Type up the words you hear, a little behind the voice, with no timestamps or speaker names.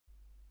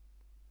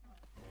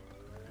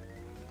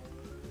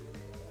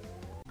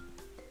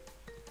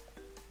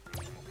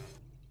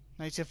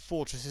Native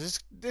Fortress. Is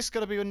this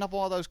going to be another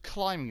one of those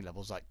climbing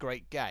levels like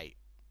Great Gate?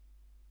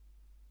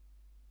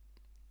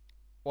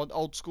 Want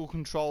old school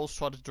controls,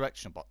 try the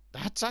direction, but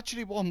that's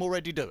actually what I'm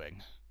already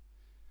doing.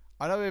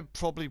 I know it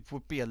probably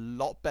would be a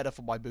lot better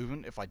for my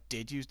movement if I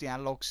did use the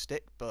analog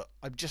stick, but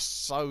I'm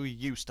just so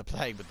used to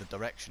playing with the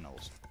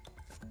directionals.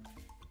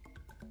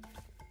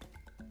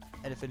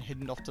 Anything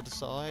hidden off to the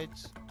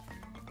sides?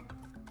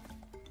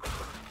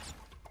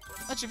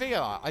 Actually,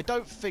 I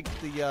don't think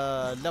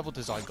the level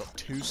design got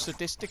too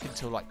sadistic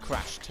until like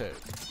Crash 2.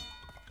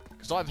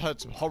 Because I've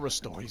heard some horror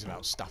stories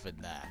about stuff in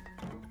there.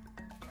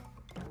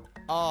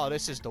 Oh,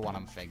 this is the one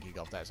I'm thinking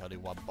of. That's only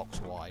one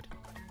box wide.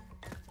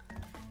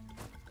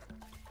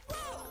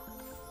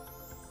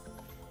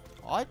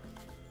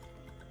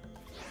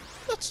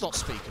 Let's not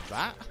speak of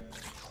that.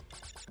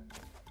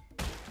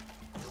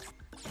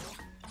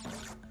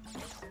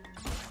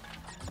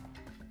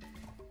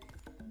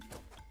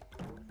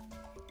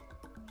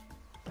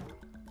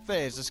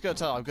 Fizz, it's going to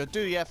tell I'm going to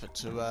do the effort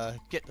to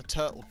get the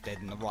turtle dead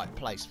in the right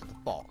place for the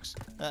box.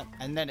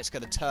 And then it's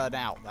going to turn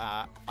out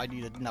that I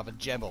need another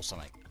gem or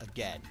something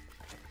again.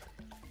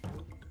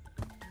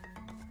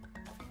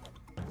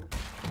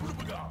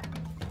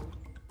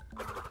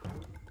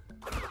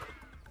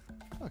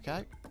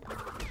 Okay.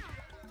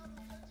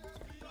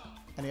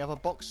 Any other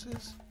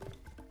boxes?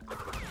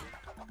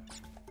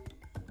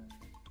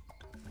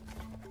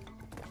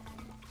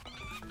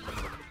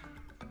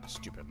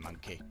 Stupid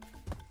monkey.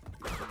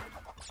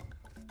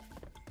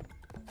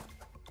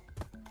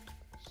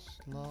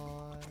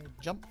 Slide,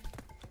 jump.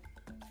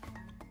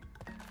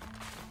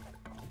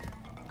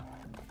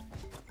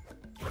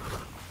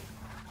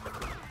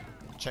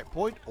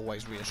 Checkpoint,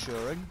 always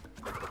reassuring.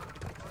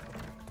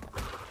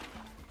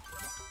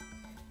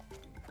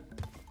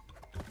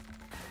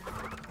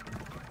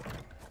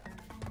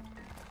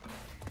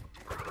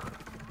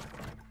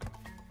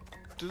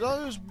 Do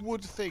those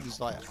wood things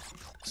like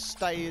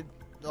stay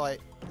like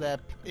they're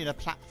in a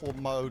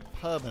platform mode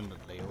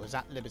permanently, or is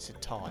that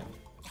limited time?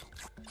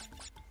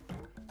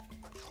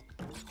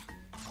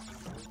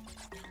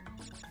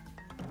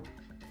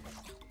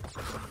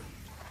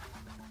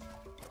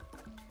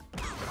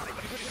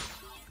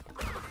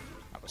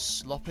 That was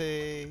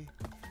sloppy.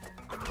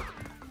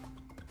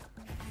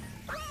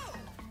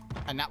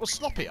 And that was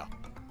sloppier.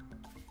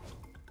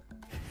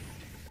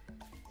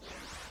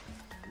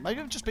 Maybe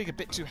I'm just being a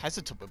bit too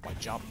hesitant with my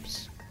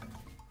jumps.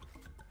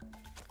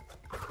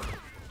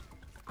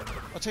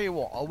 I'll tell you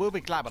what, I will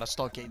be glad when I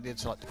start getting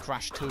into like the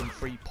Crash 2 and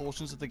 3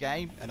 portions of the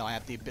game and I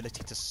have the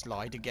ability to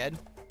slide again.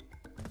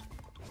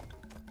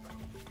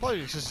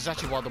 Probably because it's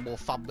actually one of the more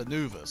fun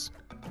maneuvers.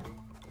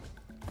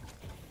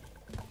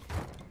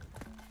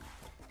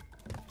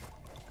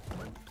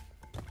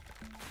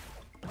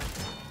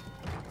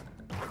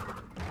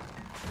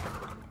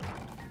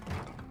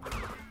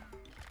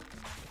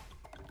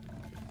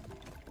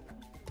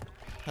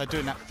 They're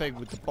doing that thing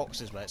with the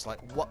boxes where it's like,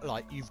 what,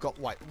 like you've got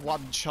like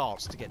one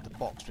chance to get the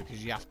box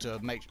because you have to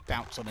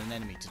bounce on an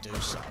enemy to do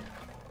so.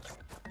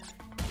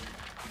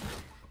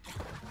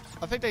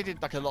 I think they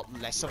did like a lot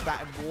less of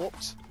that in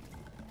Warped.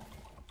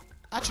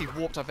 Actually,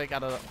 Warped I think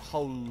had a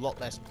whole lot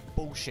less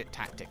bullshit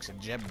tactics in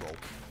general.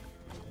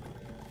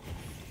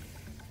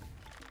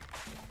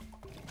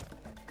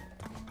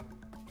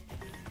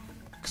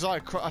 Because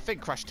I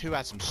think Crash 2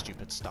 had some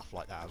stupid stuff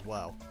like that as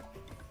well.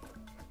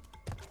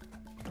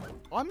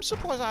 I'm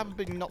surprised I haven't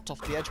been knocked off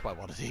the edge by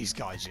one of these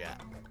guys yet.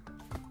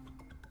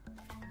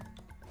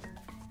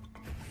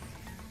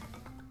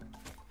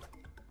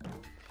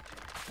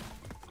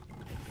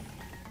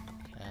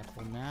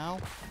 Careful now.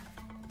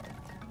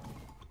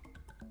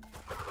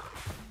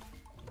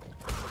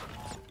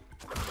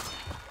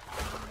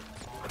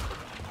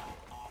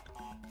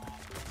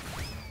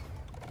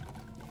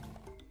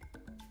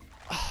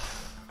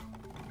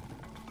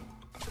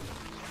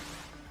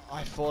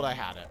 I thought I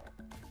had it.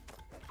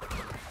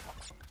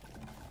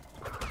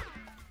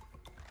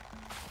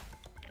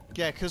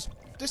 Yeah, because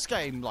this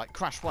game, like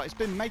Crash, right, it's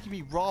been making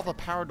me rather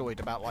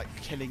paranoid about, like,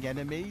 killing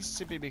enemies,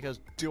 simply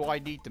because do I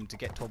need them to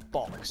get to a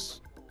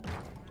box?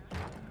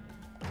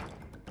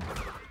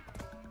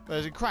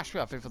 Whereas in Crash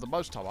 3, I think for the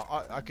most time,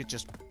 I could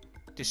just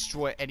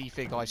destroy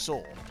anything I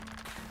saw.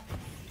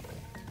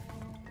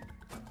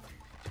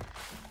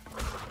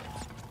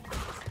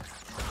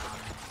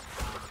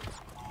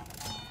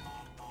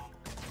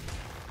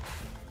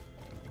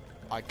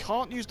 I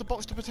can't use the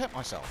box to protect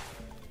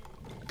myself.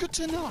 Good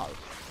to know.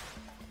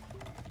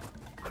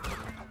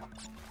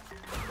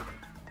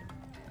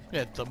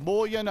 Yeah, the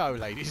more you know,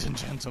 ladies and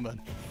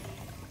gentlemen.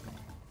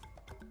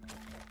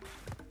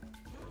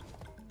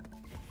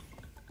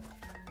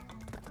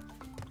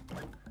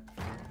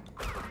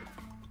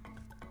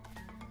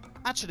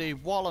 Actually,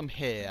 while I'm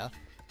here,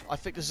 I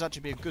think this is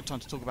actually be a good time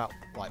to talk about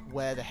like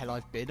where the hell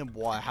I've been and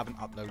why I haven't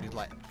uploaded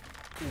like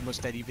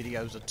almost any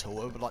videos at all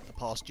over like the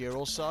past year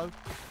or so.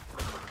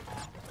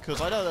 Because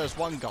I know there's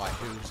one guy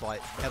who's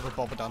like never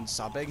bothered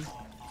unsubbing,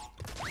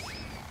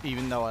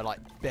 even though I like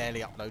barely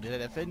uploaded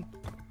anything.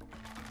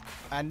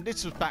 And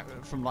this was back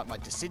from like my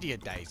Dissidia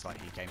days,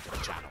 like he came to the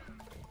channel.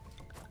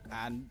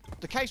 And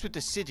the case with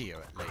Dissidia,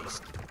 at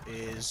least,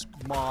 is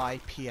my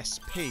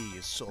PSP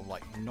is sort of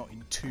like not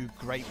in too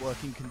great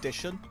working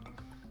condition.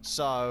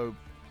 So,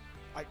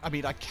 I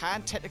mean, I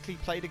can technically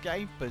play the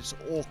game, but it's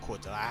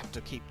awkward that I have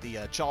to keep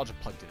the charger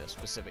plugged in at a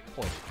specific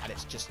point, and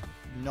it's just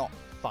not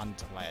fun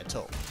to play at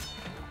all.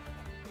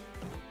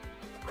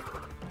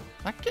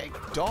 That's getting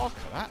darker.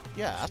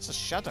 Yeah, that's a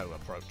shadow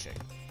approaching.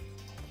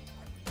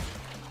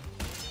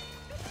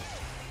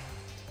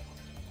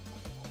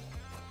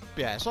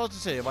 But yeah, so as I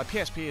say, my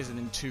PSP isn't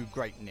in too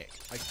great nick.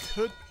 I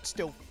could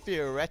still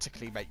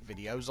theoretically make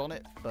videos on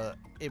it, but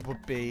it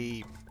would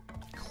be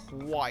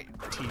quite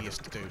tedious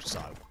to do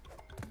so.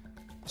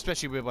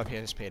 Especially with my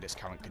PSP in its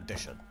current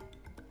condition.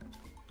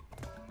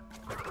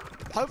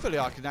 Hopefully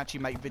I can actually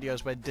make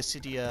videos when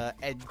Dissidia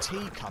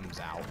NT comes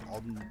out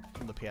on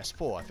the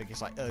PS4. I think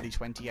it's like early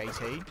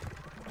 2018.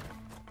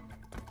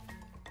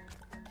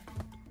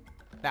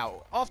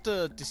 Now,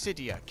 after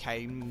Dissidia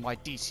came my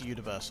DC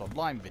Universe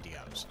Online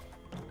videos.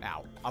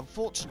 Now,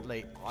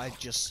 unfortunately, I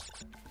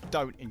just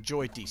don't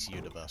enjoy DC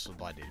Universe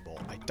Online anymore.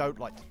 I don't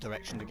like the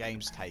direction the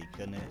game's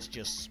taken, and it's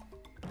just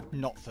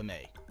not for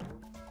me.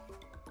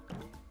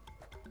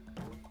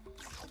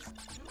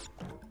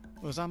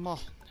 Was that more?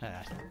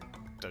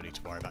 Don't need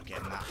to worry about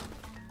getting that.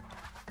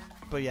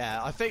 But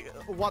yeah, I think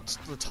once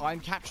the time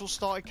capsule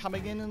started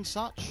coming in and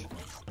such,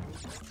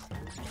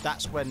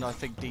 that's when I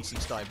think DC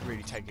started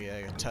really taking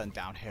a turn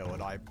downhill,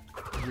 and I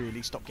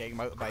really stopped getting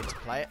motivated to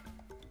play it.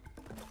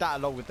 That,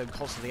 along with them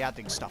constantly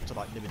adding stuff to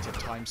like limited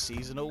time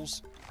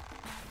seasonals,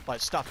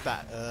 like stuff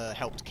that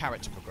helped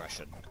character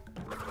progression.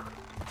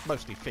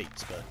 Mostly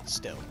feats, but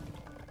still.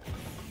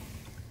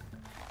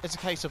 It's a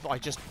case of I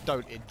just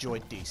don't enjoy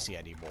DC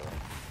anymore.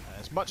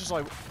 As much as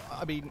I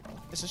mean,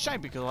 it's a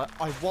shame because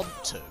I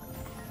want to.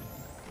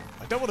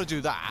 I don't want to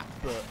do that,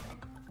 but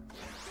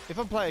if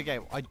I'm playing a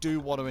game, I do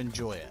want to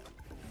enjoy it.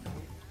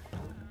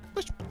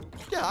 Which,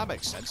 yeah, that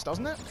makes sense,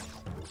 doesn't it?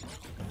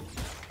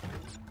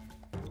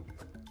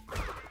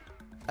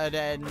 And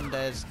then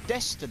there's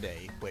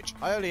Destiny, which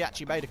I only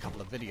actually made a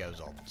couple of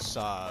videos on,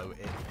 so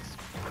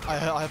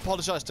I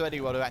apologise to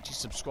anyone who actually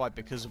subscribed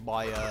because of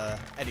my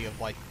any of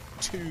my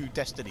 2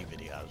 Destiny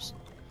videos.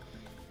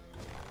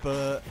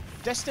 But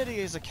Destiny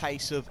is a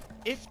case of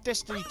if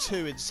Destiny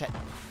 2 in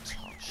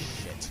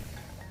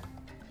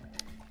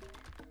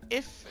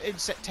If in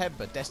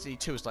September Destiny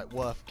 2 is like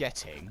worth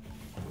getting,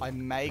 I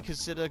may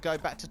consider going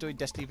back to doing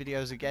Destiny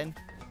videos again.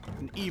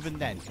 And even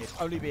then, it'd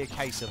only be a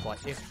case of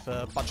like if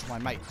a bunch of my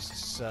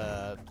mates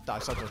that I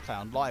sometimes play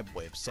online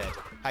with said,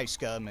 "Hey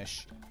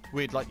Skirmish,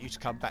 we'd like you to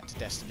come back to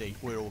Destiny.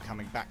 We're all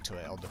coming back to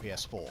it on the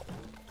PS4."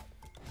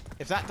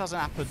 If that doesn't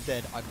happen,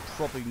 then I'm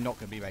probably not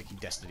going to be making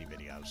Destiny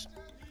videos.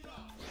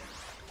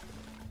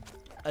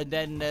 And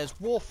then there's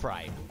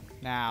Warframe.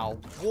 Now,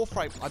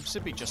 Warframe, I'm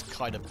simply just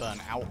kind of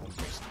burnt out on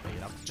recently,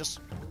 and I've just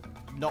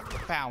not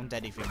found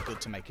anything good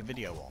to make a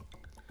video on.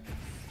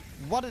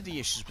 One of the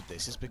issues with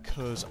this is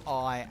because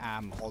I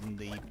am on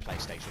the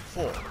PlayStation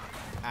 4,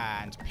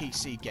 and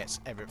PC gets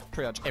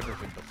pretty much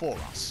everything before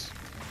us.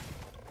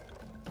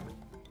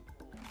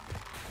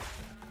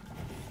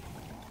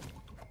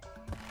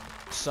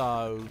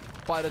 So,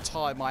 by the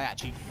time I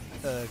actually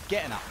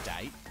get an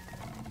update,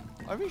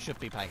 I really should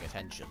be paying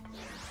attention.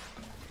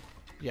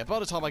 Yeah, by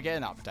the time I get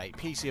an update,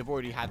 PC have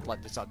already had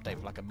like this update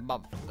for like a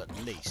month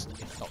at least,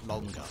 if not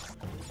longer.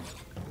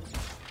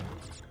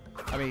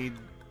 I mean,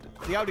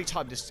 the only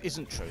time this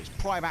isn't true is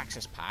Prime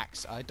Access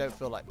packs. I don't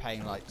feel like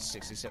paying like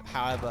 67,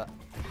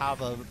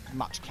 however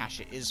much cash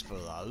it is for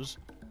those.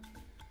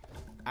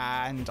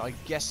 And I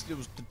guess it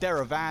was the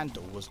Dera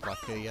Vandal was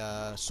like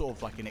a sort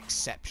of like an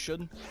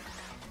exception,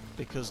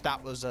 because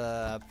that was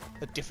a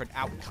different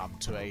outcome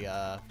to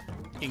a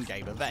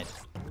in-game event.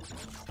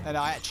 And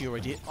I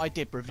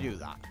did review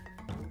that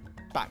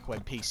back when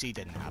PC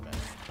didn't have it.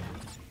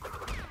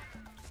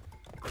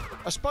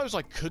 I suppose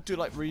I could do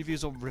like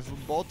reviews on Riven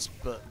mods,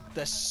 but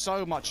there's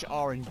so much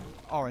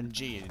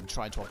RNG in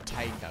trying to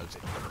obtain those,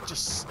 it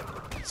just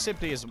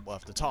simply isn't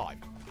worth the time.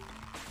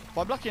 If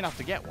I'm lucky enough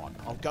to get one,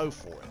 I'll go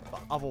for it,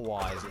 but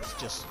otherwise it's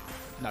just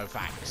no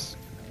thanks.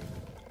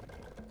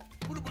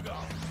 What have we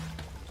got?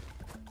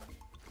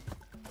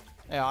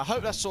 Yeah, I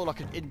hope that's sort of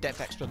like an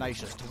in-depth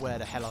explanation as to where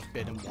the hell I've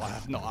been and why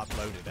I've not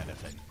uploaded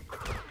anything.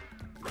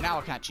 Now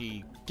I can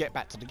actually get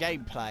back to the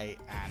gameplay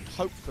and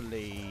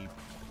hopefully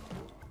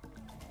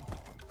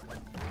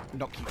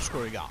not keep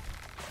screwing up,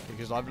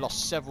 because I've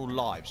lost several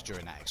lives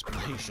during that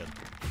explanation,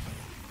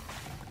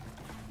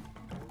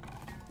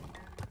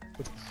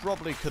 which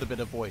probably could have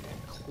been avoided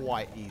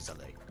quite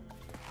easily.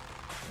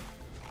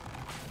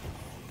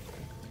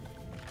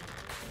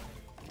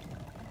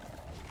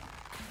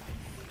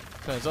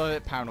 So I'm a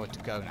bit paranoid to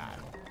go now.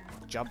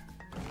 Jump,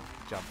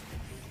 jump,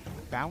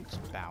 bounce,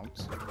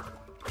 bounce.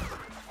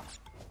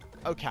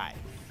 Okay.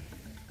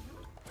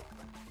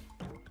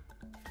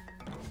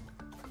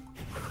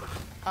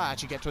 I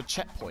actually get to a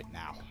checkpoint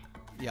now.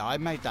 Yeah, I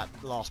made that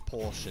last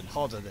portion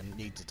harder than it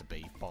needed to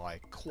be by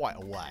quite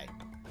a way.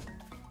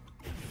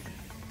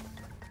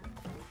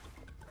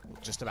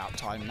 Just about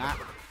time that.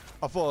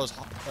 I thought it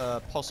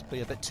was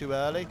possibly a bit too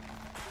early.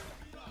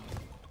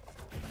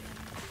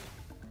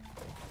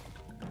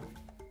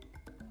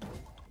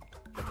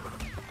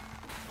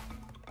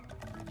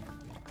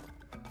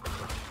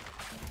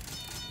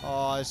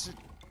 Oh, is it?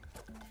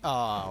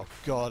 Oh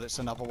god, it's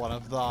another one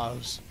of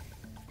those.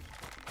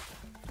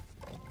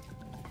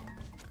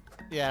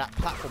 Yeah, that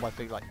platform I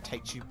think like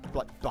takes you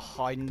like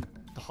behind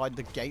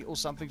the gate or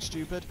something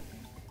stupid.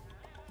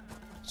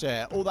 So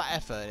yeah, all that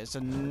effort, it's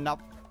enough.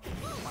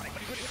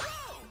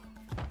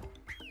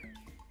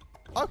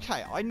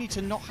 Okay, I need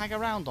to not hang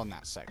around on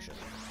that section.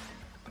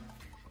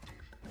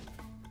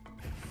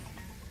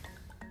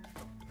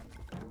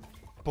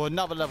 But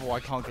another level I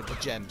can't get the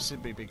gem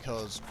simply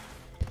because...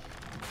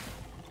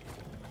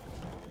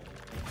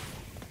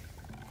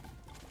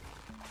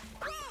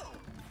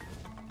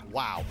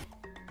 Wow.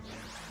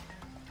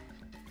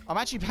 I'm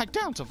actually back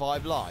down to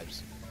 5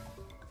 lives.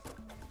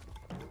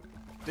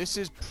 This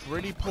is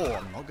pretty poor,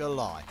 I'm not gonna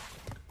lie.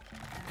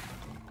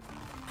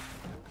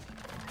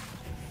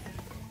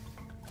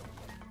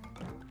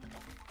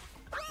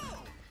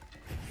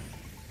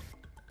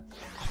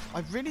 I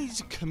really need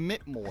to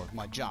commit more of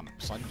my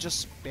jumps. I'm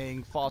just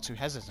being far too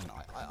hesitant.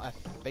 I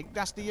think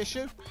that's the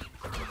issue.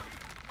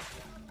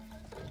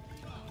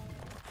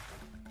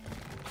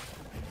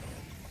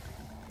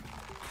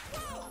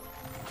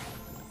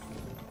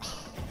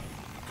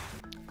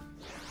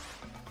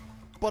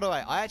 By the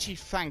way, I actually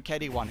thank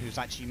anyone who's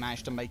actually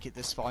managed to make it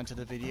this far into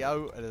the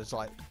video and has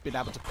like been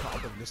able to put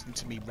up and listen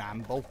to me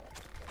ramble.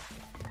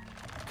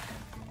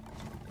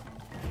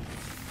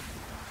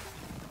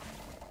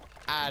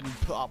 And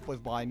put up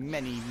with my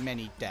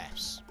many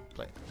deaths.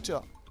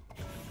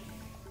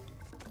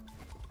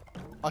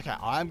 Okay,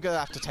 I'm gonna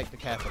have to take the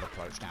careful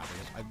approach now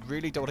because I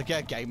really don't want to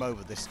get a game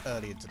over this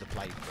early into the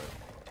playthrough.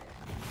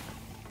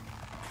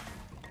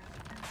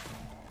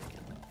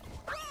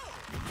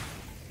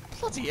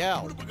 Bloody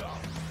hell.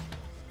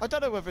 I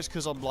don't know whether it's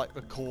because I'm like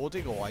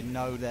recording or I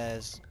know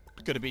there's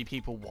going to be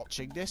people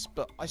watching this,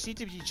 but I seem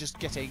to be just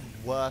getting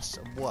worse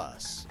and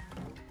worse.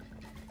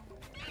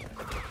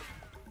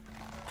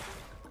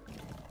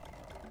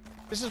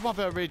 This is one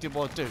thing I really did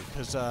want to do,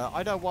 because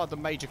I know one of the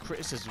major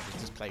criticisms of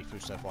this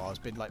playthrough so far has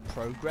been like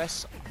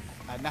progress,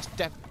 and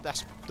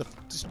that's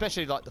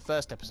especially like the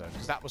first episode,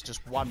 because that was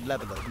just one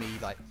level of me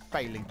like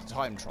failing the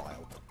time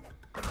trial.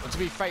 And to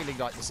be failing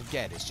like this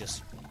again is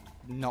just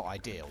not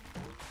ideal.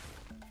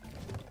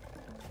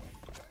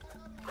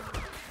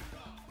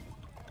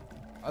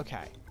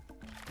 Okay.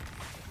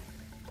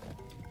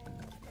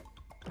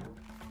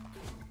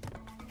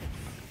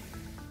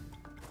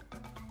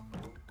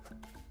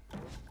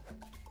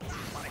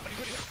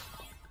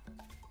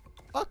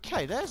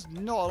 Okay, there's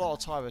not a lot of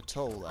time at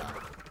all there.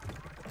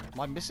 Am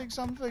I missing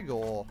something,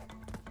 or...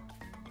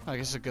 I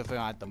guess it's a good thing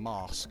I had the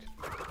mask.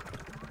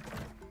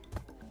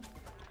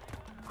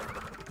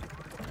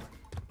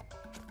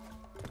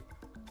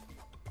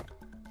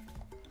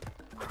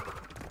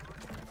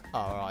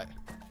 Alright.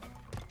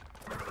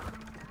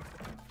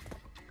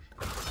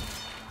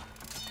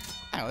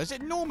 Hang on, is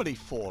it normally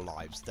 4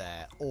 lives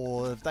there?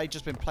 Or have they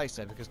just been placed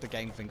there because the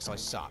game thinks I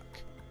suck?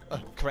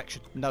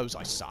 Correction, knows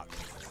I suck.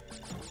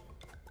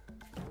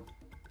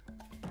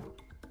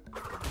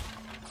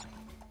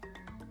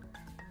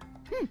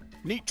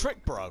 Neat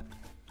trick, bro.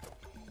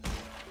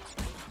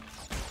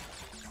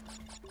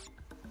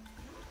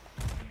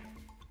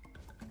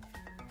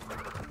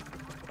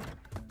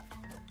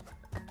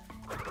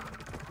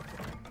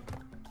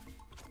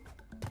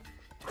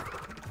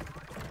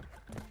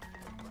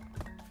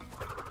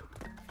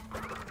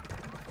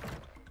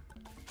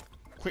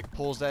 Quick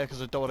pause there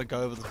because I don't want to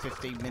go over the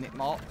 15-minute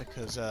mark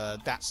because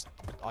that's,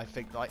 I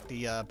think, like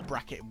the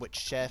bracket in which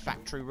Share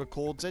Factory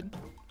records in,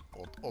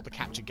 or the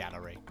capture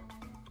gallery.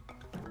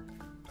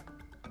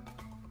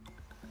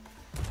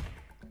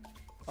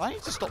 I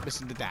need to stop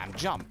missing the damn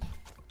jump.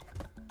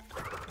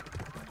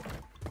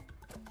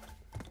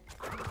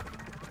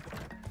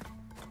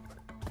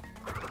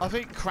 I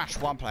think Crash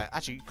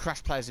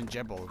Crash players in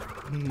general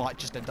might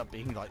just end up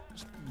being like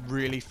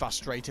really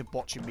frustrated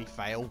watching me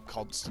fail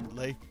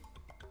constantly.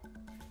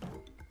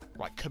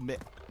 Right,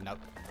 commit. Nope,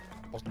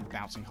 wasn't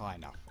bouncing high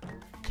enough.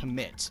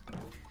 Commit.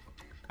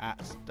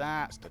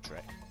 That's the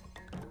trick.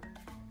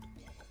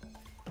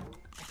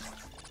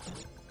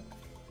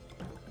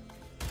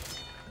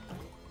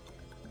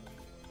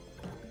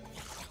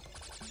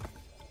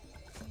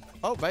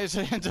 Oh, maybe it's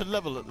the end of the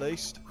level at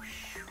least.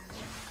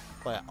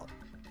 But yeah,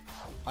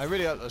 I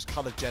really hope those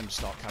coloured gems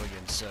start coming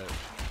in soon.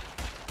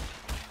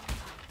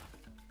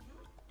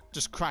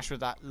 Just Crash with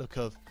that look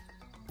of,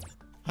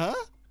 huh?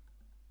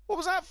 What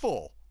was that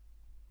for?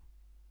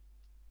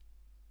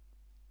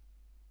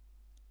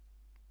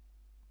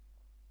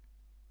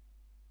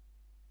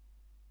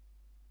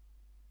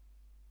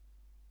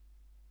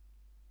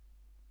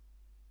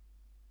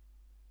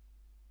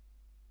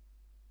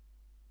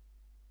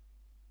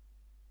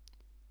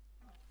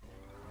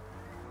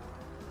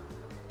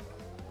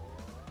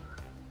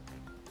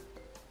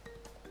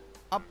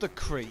 Up the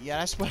creek. Yeah,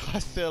 that's where I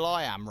feel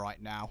I am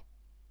right now.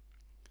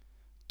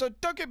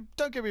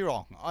 don't get me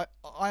wrong.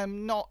 I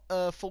am not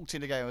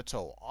faulting the game at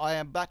all. I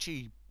am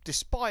actually,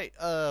 despite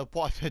what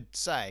I've been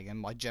saying and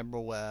my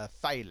general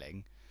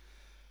failing,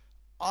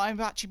 I've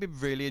actually been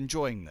really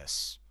enjoying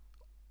this.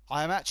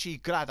 I am actually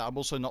glad that I'm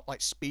also not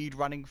like speed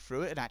running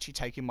through it and actually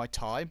taking my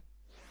time.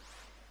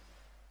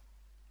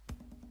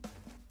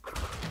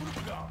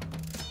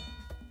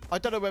 I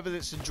don't know whether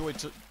it's enjoyed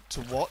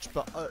to watch,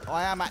 but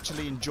I am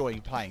actually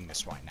enjoying playing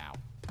this right now.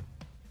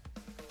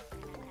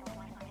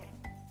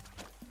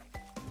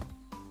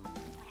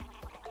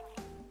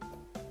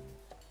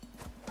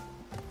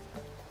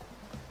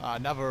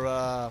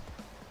 Another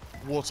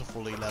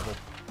waterfall-y level.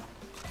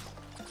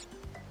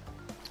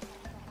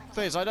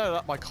 Thing is, I know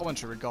that my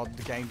commentary regarding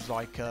the game's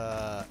like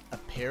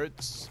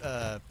appearance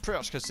pretty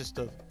much consists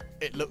of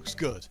it looks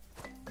good.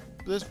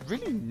 But there's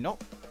really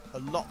not a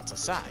lot to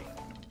say.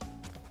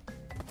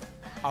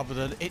 Other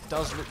than it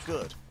does look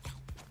good.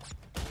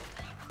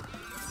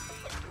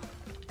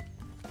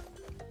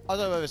 I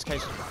don't know if this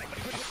case is...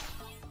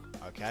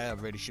 Okay, I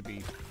really should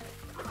be...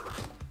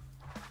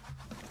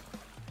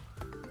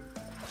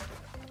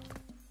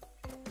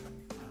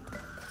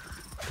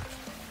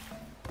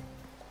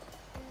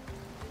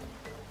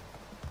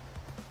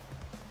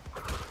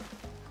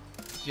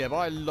 Yeah, but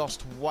I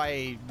lost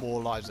way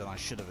more lives than I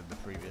should have in the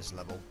previous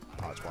level.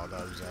 That's one of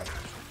those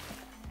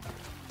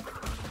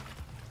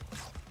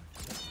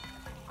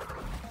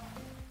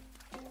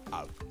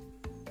Oh.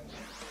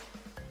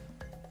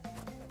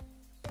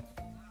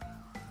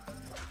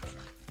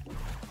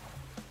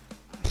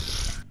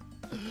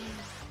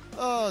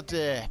 Oh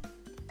dear.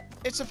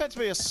 It's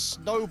effectively a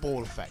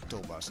snowball effect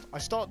almost. I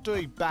start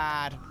doing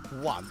bad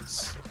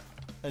once,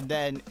 and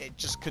then it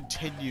just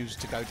continues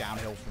to go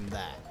downhill from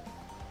there.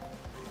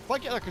 If I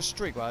get like a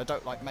streak where I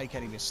don't like make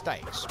any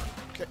mistakes,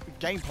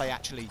 gameplay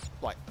actually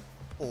like,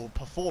 or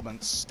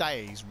performance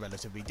stays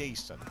relatively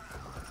decent.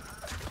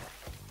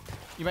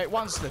 You make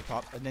one slip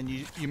up and then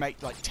you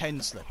make like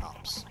 10 slip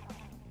ups.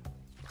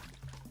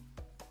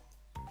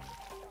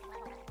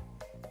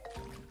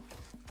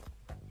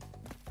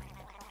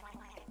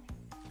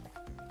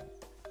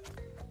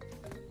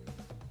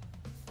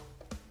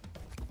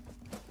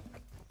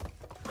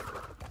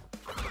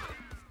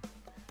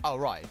 Oh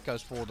right, it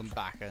goes forward and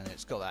back and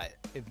it's got that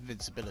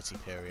invincibility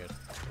period.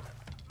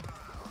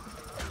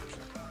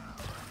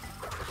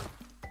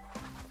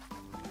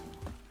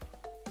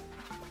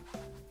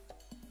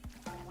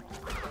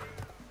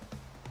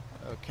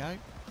 Okay.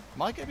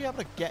 Am I going to be able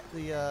to get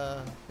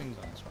the things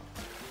on this one?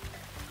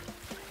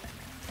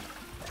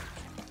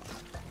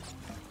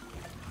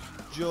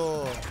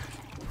 Sure.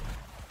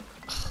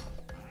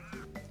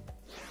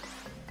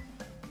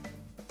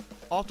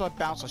 After I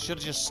bounced, I should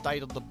have just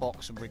stayed on the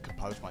box and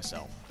recomposed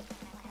myself.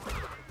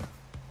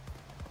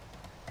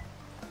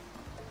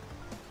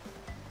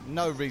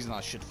 No reason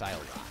I should fail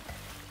that.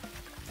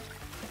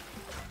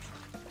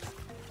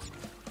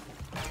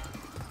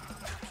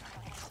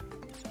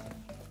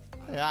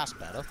 Yeah, that's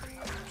better.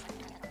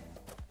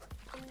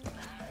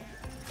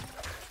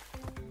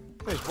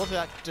 Please, what did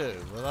that do?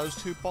 Were those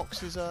two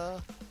boxes,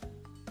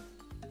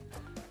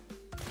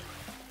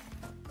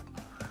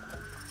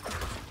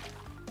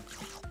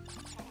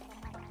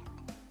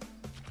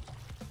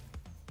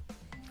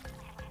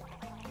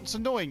 It's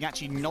annoying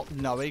actually not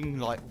knowing,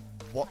 like,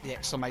 what the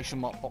exclamation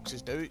mark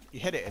boxes do. You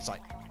hit it, it's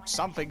like,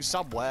 something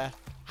somewhere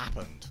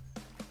happened.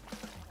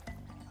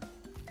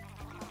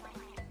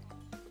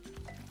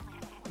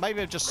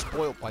 Maybe I'm just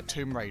spoilt by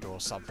Tomb Raider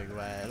or something,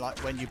 where, like,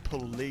 when you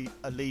pull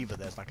a lever,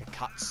 there's, like, a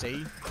cut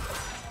scene.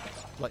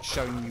 Like,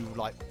 showing you,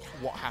 like,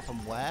 what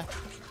happened where.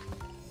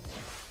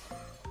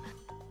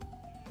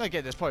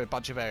 Again, there's probably a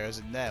bunch of areas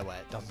in there where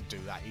it doesn't do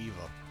that either.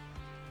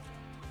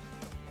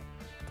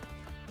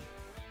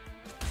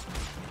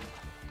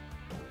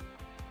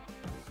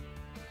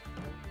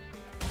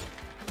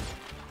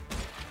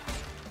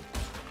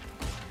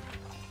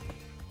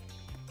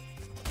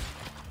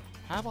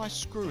 Have I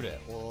screwed it,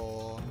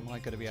 or am I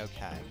going to be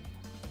okay?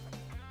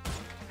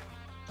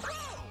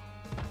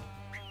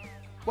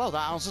 Well,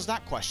 that answers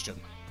that question.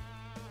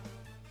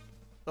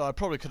 Though I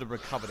probably could have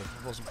recovered if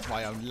it wasn't for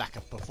my own lack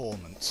of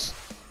performance.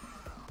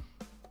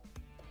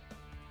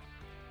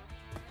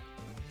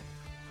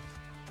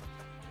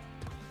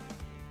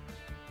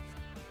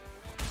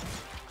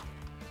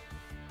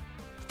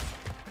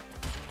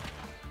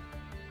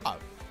 Oh.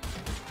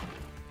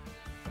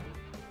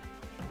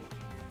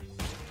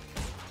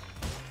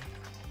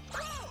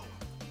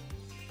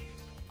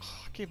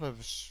 I keep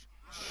over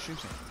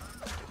shooting.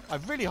 I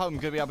really hope I'm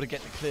going to be able to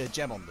get the clear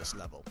gem on this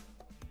level.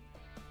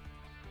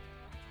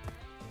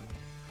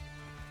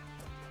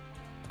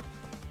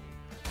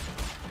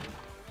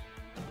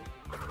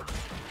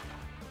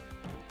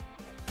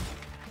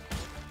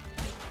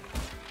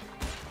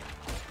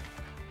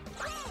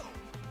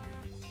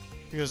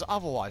 Because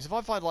otherwise, if I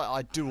find like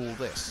I do all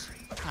this,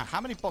 how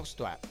many boxes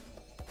do I have?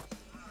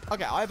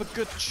 Okay, I have a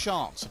good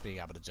chance of being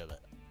able to do it.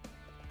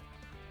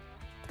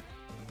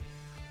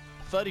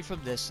 30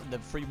 from this, and then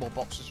 3 more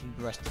boxes from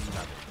the rest of the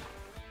level.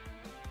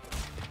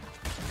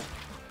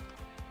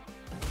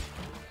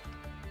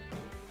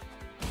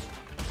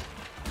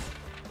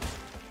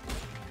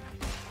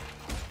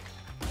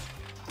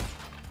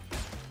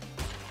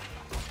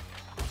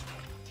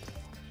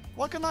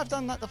 Why couldn't I have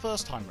done that the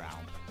first time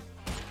round?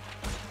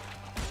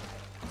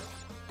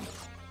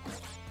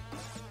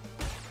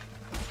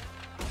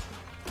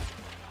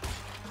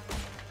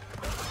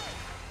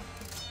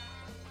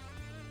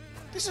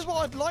 This is what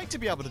I'd like to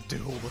be able to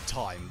do all the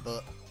time,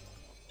 but...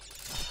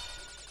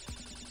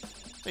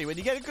 See, when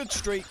you get a good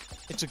streak,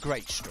 it's a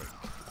great streak.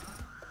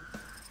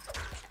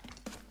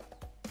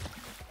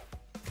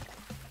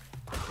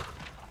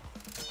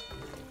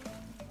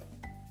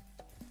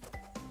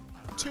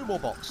 Two more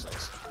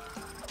boxes.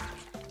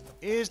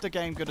 Is the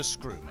game gonna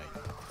screw me?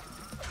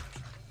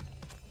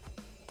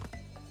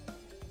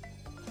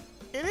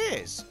 It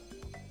is!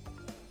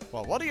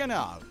 Well, what do you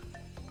know?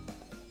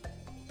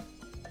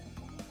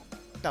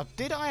 Now,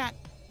 did I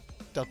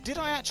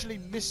actually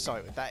miss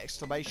something with that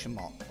exclamation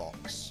mark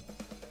box?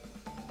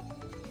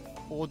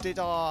 Or did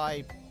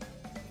I,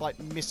 like,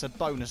 miss a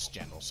bonus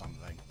gem or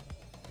something?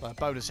 Well, a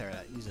bonus area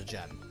that is a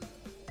gem.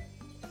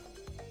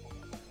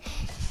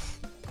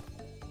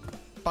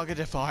 Buggered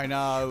if I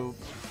know.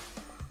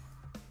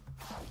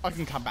 I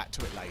can come back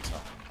to it later.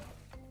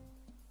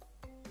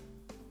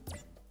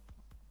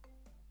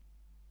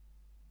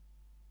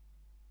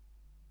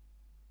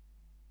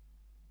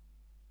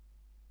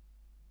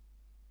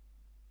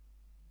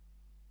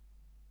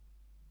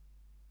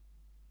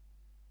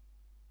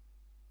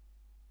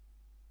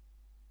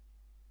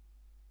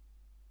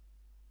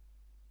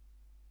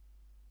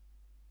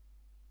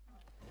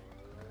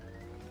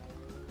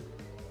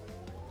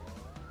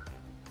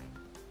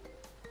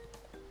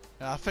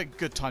 I think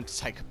good time to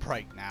take a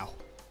break now.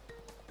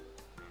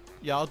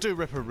 Yeah, I'll do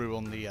Ripperoo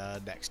on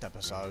the next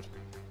episode.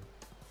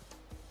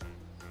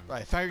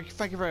 Right,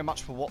 thank you very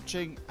much for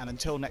watching, and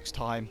until next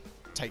time,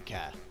 take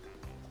care.